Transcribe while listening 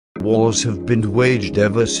Wars have been waged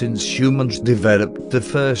ever since humans developed the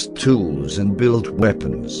first tools and built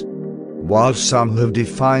weapons. While some have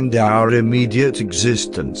defined our immediate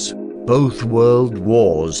existence, both world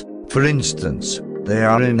wars, for instance, they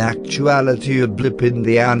are in actuality a blip in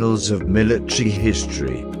the annals of military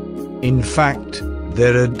history. In fact,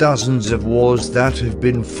 there are dozens of wars that have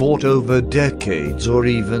been fought over decades or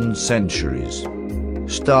even centuries.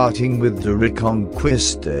 Starting with the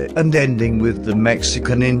Reconquista and ending with the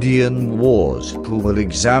Mexican-Indian Wars, we will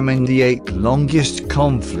examine the 8 longest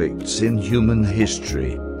conflicts in human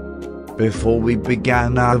history. Before we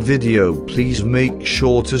begin our video, please make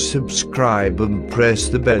sure to subscribe and press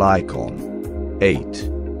the bell icon. 8.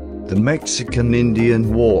 The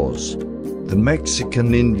Mexican-Indian Wars. The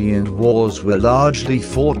Mexican-Indian Wars were largely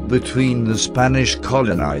fought between the Spanish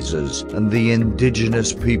colonizers and the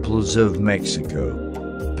indigenous peoples of Mexico.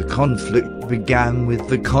 The conflict began with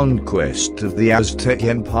the conquest of the Aztec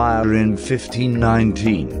Empire in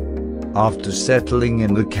 1519. After settling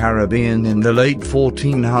in the Caribbean in the late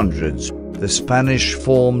 1400s, the Spanish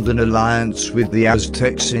formed an alliance with the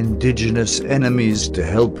Aztecs' indigenous enemies to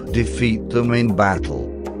help defeat them in battle.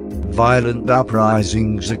 Violent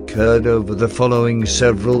uprisings occurred over the following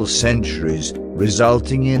several centuries,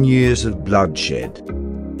 resulting in years of bloodshed.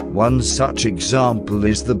 One such example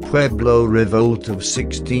is the Pueblo Revolt of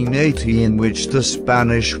 1680, in which the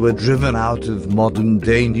Spanish were driven out of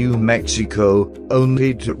modern-day New Mexico,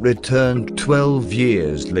 only to return 12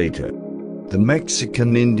 years later. The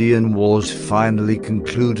Mexican-Indian Wars finally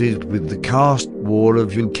concluded with the Caste War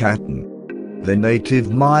of Yucatan. The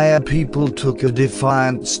native Maya people took a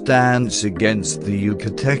defiant stance against the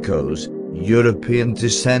Yucatecos, European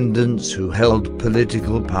descendants who held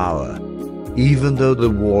political power. Even though the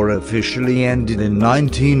war officially ended in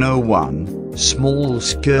 1901, small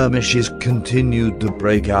skirmishes continued to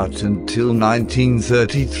break out until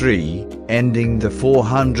 1933, ending the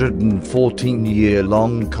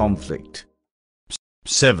 414-year-long conflict.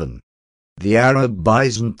 7. The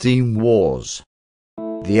Arab-Byzantine Wars.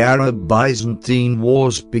 The Arab-Byzantine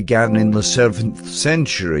Wars began in the 7th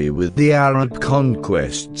century with the Arab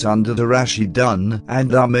conquests under the Rashidun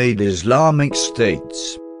and Umayyad Islamic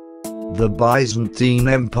states. The Byzantine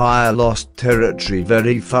Empire lost territory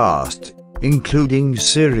very fast, including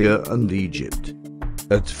Syria and Egypt.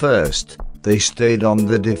 At first, they stayed on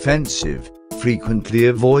the defensive, frequently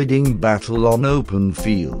avoiding battle on open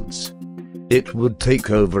fields. It would take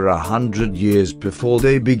over 100 years before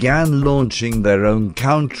they began launching their own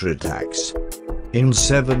counterattacks. In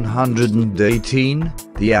 718,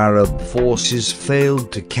 the Arab forces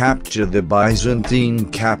failed to capture the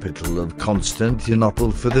Byzantine capital of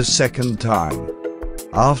Constantinople for the second time.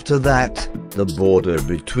 After that, the border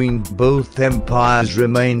between both empires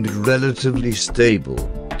remained relatively stable,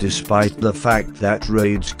 despite the fact that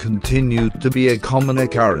raids continued to be a common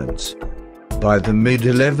occurrence. By the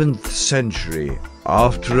mid-11th century,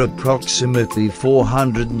 after approximately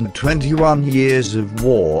 421 years of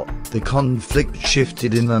war, the conflict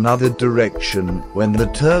shifted in another direction when the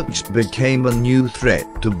Turks became a new threat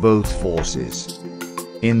to both forces.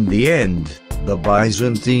 In the end, the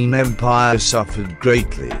Byzantine Empire suffered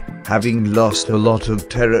greatly, having lost a lot of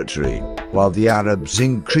territory, while the Arabs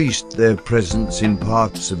increased their presence in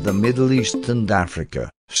parts of the Middle East and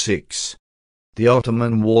Africa. 6. The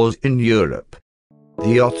Ottoman Wars in Europe.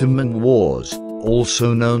 The Ottoman Wars,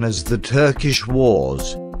 also known as the Turkish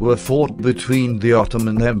Wars, were fought between the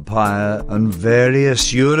Ottoman Empire and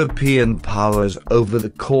various European powers over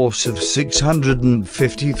the course of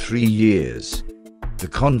 653 years. The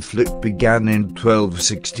conflict began in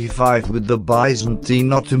 1265 with the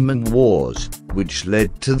Byzantine-Ottoman Wars, which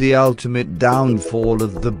led to the ultimate downfall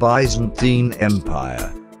of the Byzantine Empire.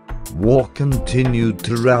 War continued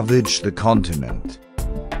to ravage the continent.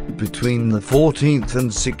 Between the 14th and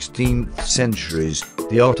 16th centuries,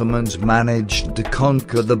 the Ottomans managed to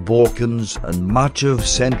conquer the Balkans and much of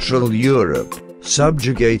Central Europe,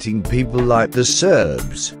 subjugating people like the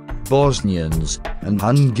Serbs, Bosnians, and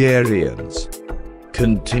Hungarians.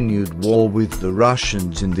 Continued war with the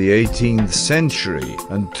Russians in the 18th century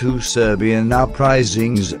and 2 Serbian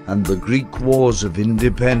uprisings and the Greek Wars of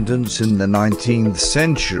Independence in the 19th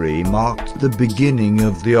century marked the beginning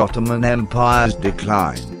of the Ottoman Empire's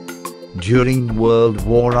decline. During World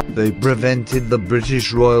War I, they prevented the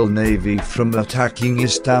British Royal Navy from attacking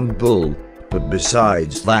Istanbul, but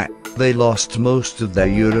besides that, they lost most of their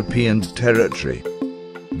European territory.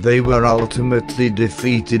 They were ultimately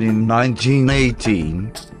defeated in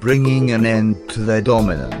 1918, bringing an end to their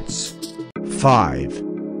dominance.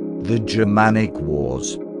 5. The Germanic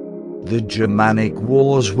Wars. The Germanic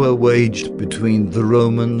Wars were waged between the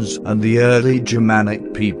Romans and the early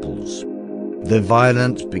Germanic peoples. The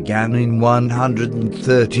violence began in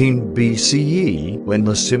 113 BCE when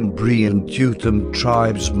the Cimbri and Teuton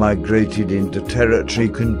tribes migrated into territory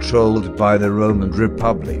controlled by the Roman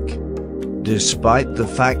Republic. Despite the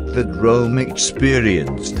fact that Rome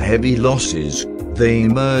experienced heavy losses, they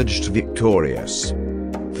emerged victorious.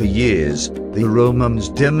 For years, the Romans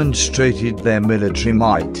demonstrated their military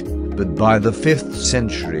might, but by the 5th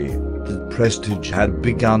century, the prestige had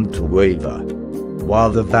begun to waver.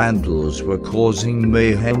 While the Vandals were causing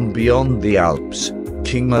mayhem beyond the Alps,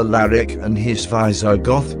 King Alaric and his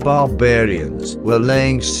Visigoth barbarians were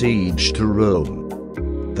laying siege to Rome.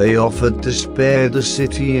 They offered to spare the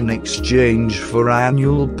city in exchange for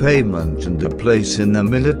annual payment and a place in the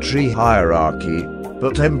military hierarchy,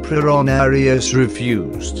 but Emperor Honorius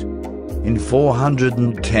refused. In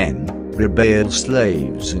 410, rebel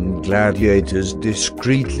slaves and gladiators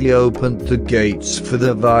discreetly opened the gates for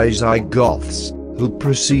the Visigoths, who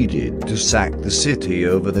proceeded to sack the city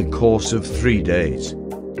over the course of 3 days.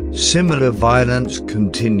 Similar violence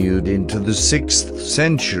continued into the 6th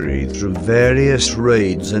century through various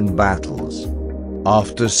raids and battles.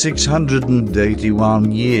 After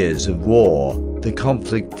 681 years of war, the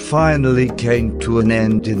conflict finally came to an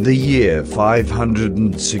end in the year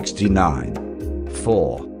 569.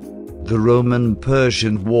 4. The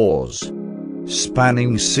Roman-Persian Wars.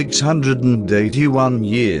 Spanning 681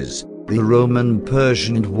 years, the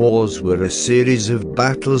Roman-Persian Wars were a series of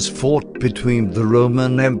battles fought between the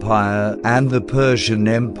Roman Empire and the Persian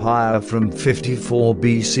Empire from 54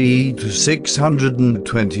 BCE to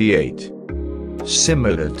 628.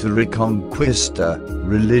 Similar to Reconquista,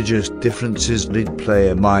 religious differences did play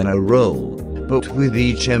a minor role, but with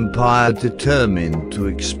each empire determined to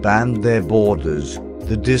expand their borders,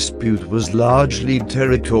 the dispute was largely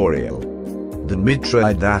territorial. The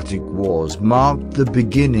Mithridatic Wars marked the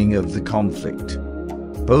beginning of the conflict.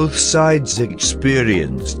 Both sides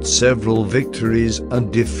experienced several victories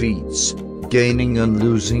and defeats, gaining and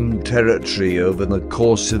losing territory over the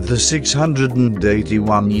course of the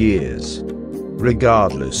 681 years.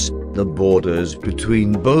 Regardless, the borders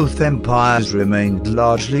between both empires remained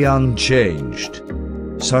largely unchanged.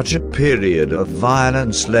 Such a period of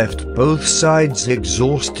violence left both sides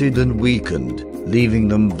exhausted and weakened, leaving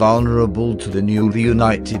them vulnerable to the newly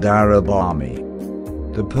united Arab army.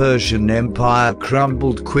 The Persian Empire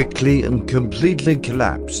crumbled quickly and completely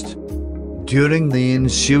collapsed. During the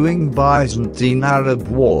ensuing Byzantine Arab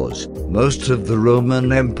Wars, most of the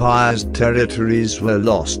Roman Empire's territories were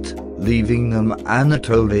lost, leaving them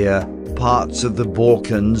Anatolia, parts of the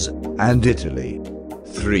Balkans, and Italy.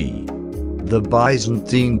 3. The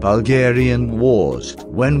Byzantine-Bulgarian Wars.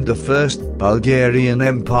 When the First Bulgarian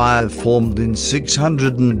Empire formed in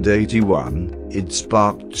 681, it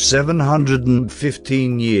sparked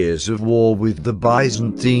 715 years of war with the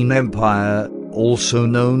Byzantine Empire, also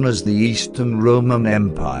known as the Eastern Roman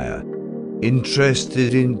Empire.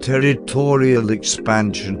 Interested in territorial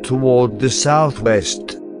expansion toward the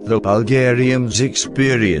southwest, the Bulgarians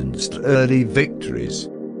experienced early victories.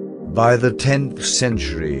 By the 10th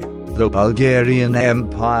century, the Bulgarian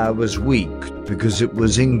Empire was weak because it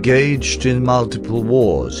was engaged in multiple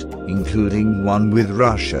wars, including one with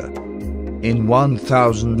Russia. In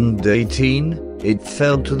 1018, it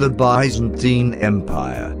fell to the Byzantine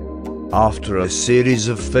Empire. After a series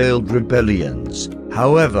of failed rebellions,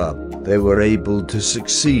 however, they were able to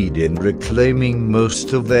succeed in reclaiming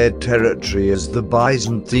most of their territory as the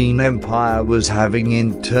Byzantine Empire was having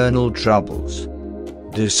internal troubles.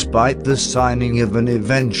 Despite the signing of an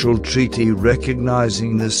eventual treaty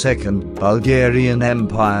recognizing the Second Bulgarian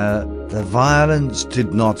Empire, the violence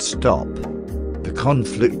did not stop. The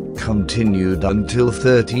conflict continued until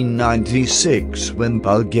 1396 when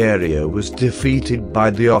Bulgaria was defeated by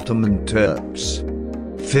the Ottoman Turks.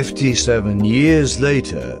 57 years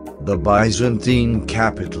later, the Byzantine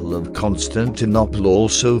capital of Constantinople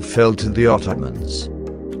also fell to the Ottomans.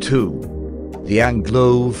 2. The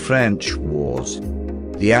Anglo-French Wars.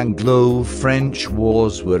 The Anglo-French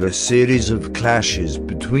Wars were a series of clashes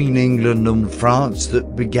between England and France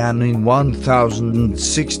that began in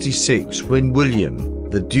 1066 when William,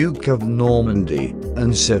 the Duke of Normandy,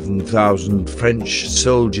 and 7,000 French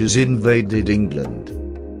soldiers invaded England.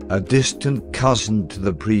 A distant cousin to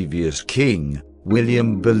the previous king,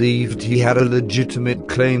 William believed he had a legitimate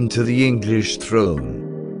claim to the English throne.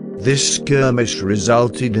 This skirmish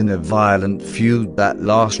resulted in a violent feud that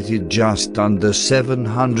lasted just under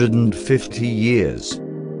 750 years.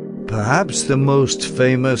 Perhaps the most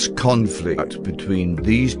famous conflict between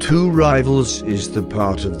these two rivals is the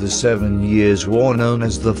part of the 7 Years' War known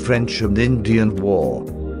as the French and Indian War.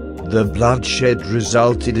 The bloodshed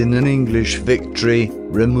resulted in an English victory,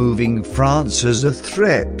 removing France as a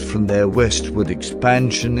threat from their westward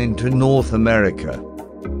expansion into North America.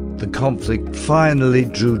 The conflict finally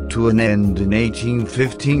drew to an end in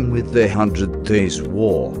 1815 with the 100 Days'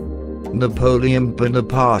 War. Napoleon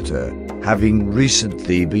Bonaparte, having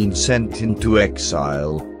recently been sent into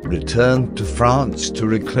exile, returned to France to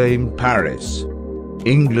reclaim Paris.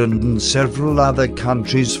 England and several other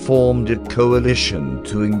countries formed a coalition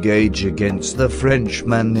to engage against the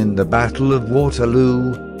Frenchmen in the Battle of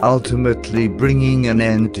Waterloo, ultimately bringing an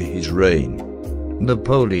end to his reign.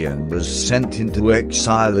 Napoleon was sent into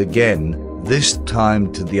exile again, this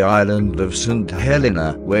time to the island of St.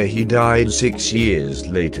 Helena, where he died 6 years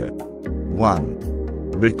later. 1.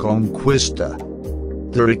 Reconquista.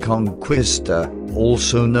 The Reconquista,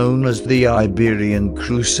 also known as the Iberian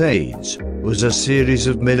Crusades, was a series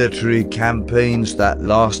of military campaigns that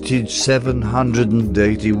lasted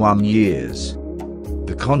 781 years.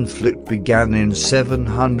 The conflict began in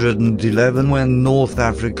 711 when North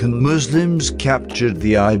African Muslims captured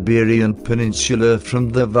the Iberian Peninsula from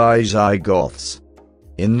the Visigoths.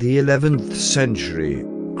 In the 11th century,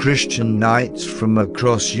 Christian knights from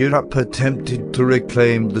across Europe attempted to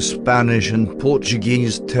reclaim the Spanish and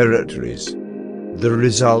Portuguese territories. The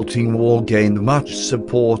resulting war gained much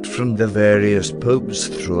support from the various popes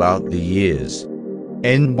throughout the years.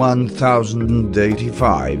 In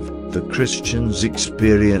 1085, the Christians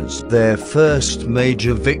experienced their first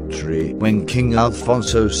major victory when King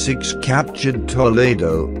Alfonso VI captured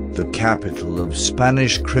Toledo, the capital of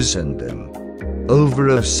Spanish Christendom. Over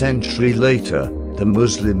a century later, the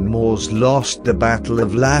Muslim Moors lost the Battle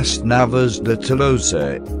of Las Navas de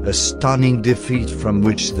Tolosa, a stunning defeat from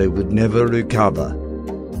which they would never recover.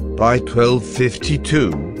 By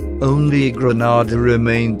 1252, only Granada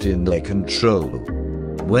remained in their control.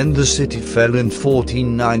 When the city fell in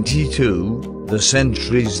 1492, the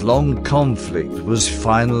centuries-long conflict was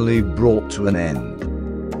finally brought to an end.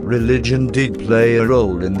 Religion did play a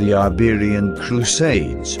role in the Iberian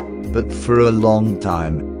Crusades, but for a long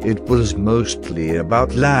time, it was mostly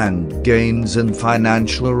about land gains and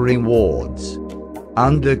financial rewards.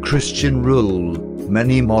 Under Christian rule,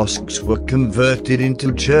 many mosques were converted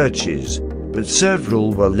into churches, but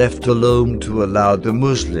several were left alone to allow the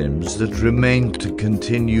Muslims that remained to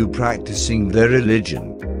continue practicing their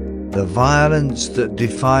religion. The violence that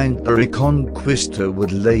defined the Reconquista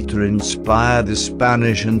would later inspire the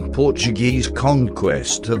Spanish and Portuguese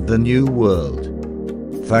conquest of the New World.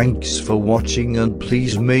 Thanks for watching, and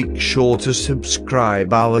please make sure to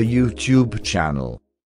subscribe our YouTube channel.